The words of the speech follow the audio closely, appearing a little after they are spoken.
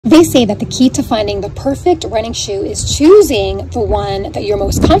They say that the key to finding the perfect running shoe is choosing the one that you're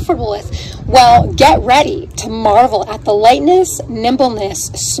most comfortable with. Well, get ready to marvel at the lightness, nimbleness,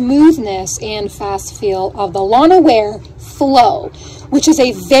 smoothness, and fast feel of the Lonowear Flow, which is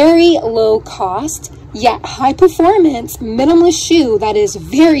a very low cost yet high performance minimalist shoe that is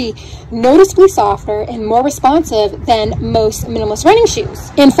very noticeably softer and more responsive than most minimalist running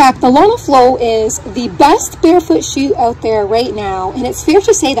shoes. In fact, the Lono Flow is the best barefoot shoe out there right now, and it's fair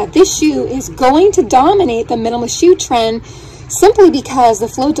to say that this shoe is going to dominate the minimalist shoe trend simply because the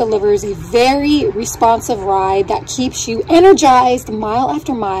Flow delivers a very responsive ride that keeps you energized mile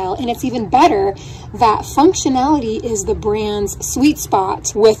after mile, and it's even better that functionality is the brand's sweet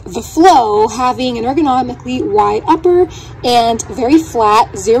spot, with the Flow having an ergonomically wide upper and very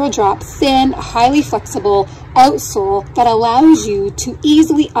flat, zero drop, thin, highly flexible outsole that allows you to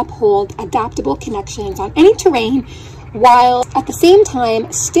easily uphold adaptable connections on any terrain, while at the same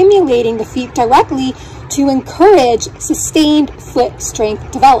time stimulating the feet directly to encourage sustained foot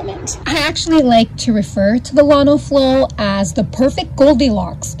strength development. I actually like to refer to the Lono Flow as the perfect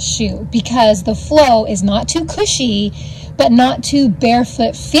Goldilocks shoe because the Flow is not too cushy, but not too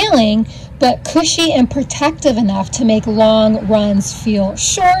barefoot feeling, but cushy and protective enough to make long runs feel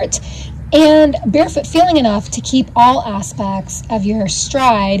short, and barefoot feeling enough to keep all aspects of your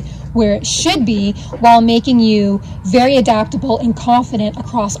stride where it should be, while making you very adaptable and confident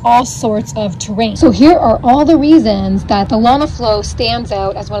across all sorts of terrain. So here are all the reasons that the Lono Flow stands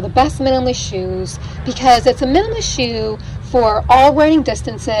out as one of the best minimalist shoes, because it's a minimalist shoe for all running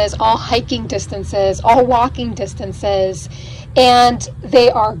distances, all hiking distances, all walking distances, and they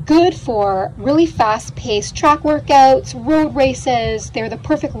are good for really fast-paced track workouts, road races. They're the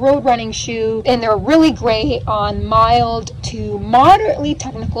perfect road running shoe, and they're really great on mild to moderately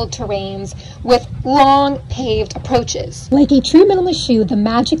technical terrains with long paved approaches. Like a true minimalist shoe, the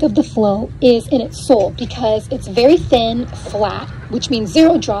magic of the Flow is in its sole because it's very thin, flat, which means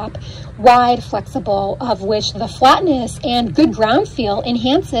zero drop, wide, flexible, of which the flatness and good ground feel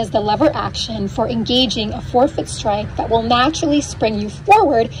enhances the lever action for engaging a forefoot strike that will naturally spring you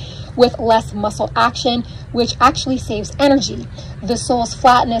forward with less muscle action, which actually saves energy. The sole's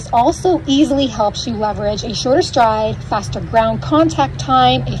flatness also easily helps you leverage a shorter stride, faster ground contact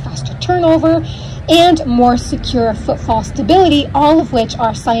time, a faster turnover, and more secure footfall stability, all of which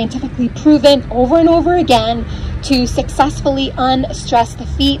are scientifically proven over and over again to successfully unstress the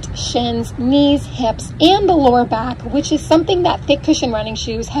feet, shins, knees, hips, and the lower back, which is something that thick cushion running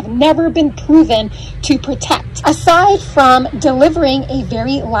shoes have never been proven to protect. Aside from delivering a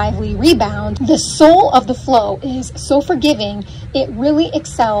very lively rebound, the sole of the Flow is so forgiving, it really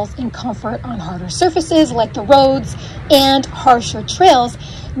excels in comfort on harder surfaces like the roads and harsher trails,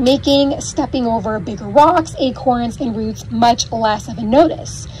 making stepping over bigger rocks, acorns, and roots much less of a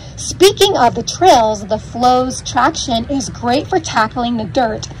notice. Speaking of the trails, the Flow's traction is great for tackling the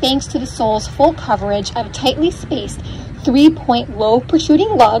dirt thanks to the sole's full coverage of tightly spaced 3-point low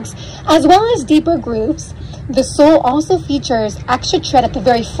protruding lugs, as well as deeper grooves. The sole also features extra tread at the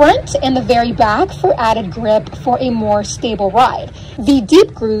very front and the very back for added grip for a more stable ride. The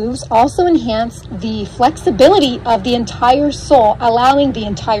deep grooves also enhance the flexibility of the entire sole, allowing the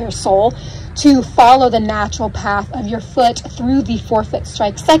entire sole to follow the natural path of your foot through the forefoot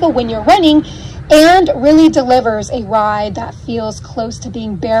strike cycle when you're running, and really delivers a ride that feels close to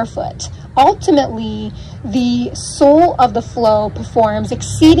being barefoot. Ultimately, the sole of the Flow performs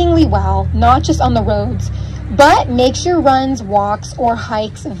exceedingly well, not just on the roads, but makes your runs, walks, or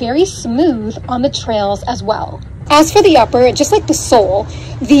hikes very smooth on the trails as well. As for the upper, just like the sole,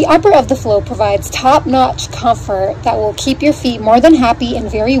 the upper of the Flow provides top-notch comfort that will keep your feet more than happy and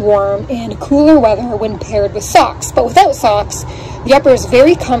very warm in cooler weather when paired with socks. But without socks, the upper is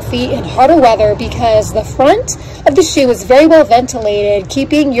very comfy in hotter weather because the front of the shoe is very well ventilated,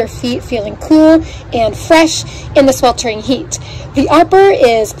 keeping your feet feeling cool and fresh in the sweltering heat. The upper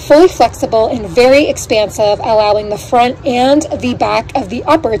is fully flexible and very expansive, allowing the front and the back of the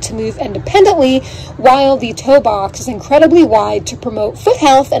upper to move independently, while the toe box is incredibly wide to promote foot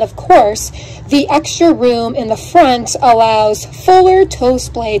health, and of course, the extra room in the front allows fuller toe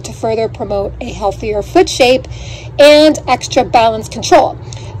splay to further promote a healthier foot shape and extra balance control.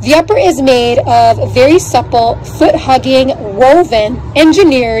 The upper is made of very supple, foot-hugging, woven,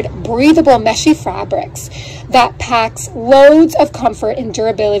 engineered, breathable, meshy fabrics that packs loads of comfort and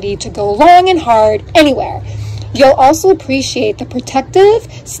durability to go long and hard anywhere. You'll also appreciate the protective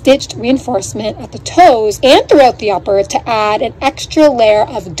stitched reinforcement at the toes and throughout the upper to add an extra layer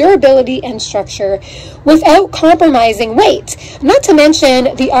of durability and structure without compromising weight. Not to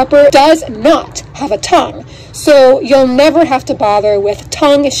mention, the upper does not have a tongue, so you'll never have to bother with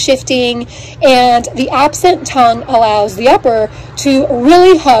tongue shifting, and the absent tongue allows the upper to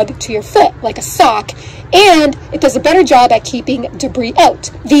really hug to your foot like a sock, and it does a better job at keeping debris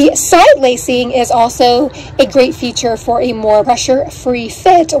out. The side lacing is also a great feature for a more pressure-free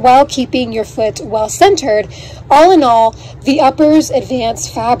fit while keeping your foot well centered. All in all, the upper's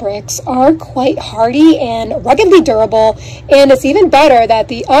advanced fabrics are quite hardy and ruggedly durable, and it's even better that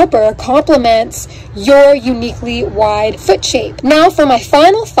the upper complements your uniquely wide foot shape. Now for my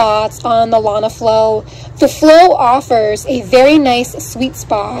final thoughts on the Lana Flow. The Flow offers a very nice sweet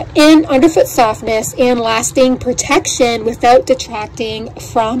spot in underfoot softness and lasting protection without detracting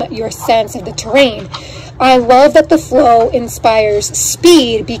from your sense of the terrain. I love that the Flow inspires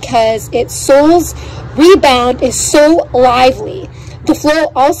speed because its sole's rebound is so lively. The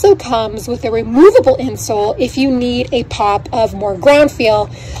Flow also comes with a removable insole if you need a pop of more ground feel.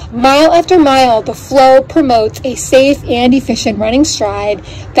 Mile after mile, the Flow promotes a safe and efficient running stride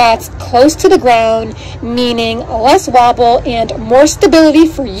that's close to the ground, meaning less wobble and more stability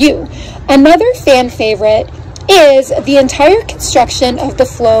for you. Another fan favorite is the entire construction of the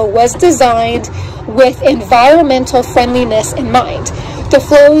Flow was designed with environmental friendliness in mind. The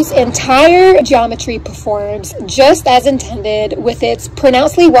Flow's entire geometry performs just as intended with its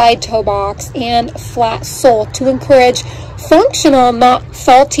pronouncedly wide toe box and flat sole to encourage functional, not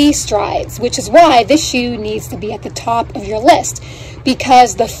faulty strides, which is why this shoe needs to be at the top of your list,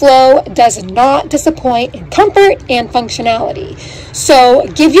 because the Flow does not disappoint in comfort and functionality. So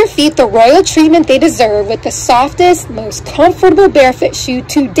give your feet the royal treatment they deserve with the softest, most comfortable barefoot shoe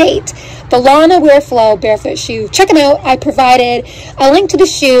to date, the Lonowear Flow barefoot shoe. Check them out. I provided a link to the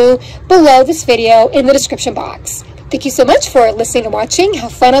shoe below this video in the description box. Thank you so much for listening and watching.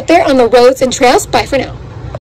 Have fun out there on the roads and trails. Bye for now.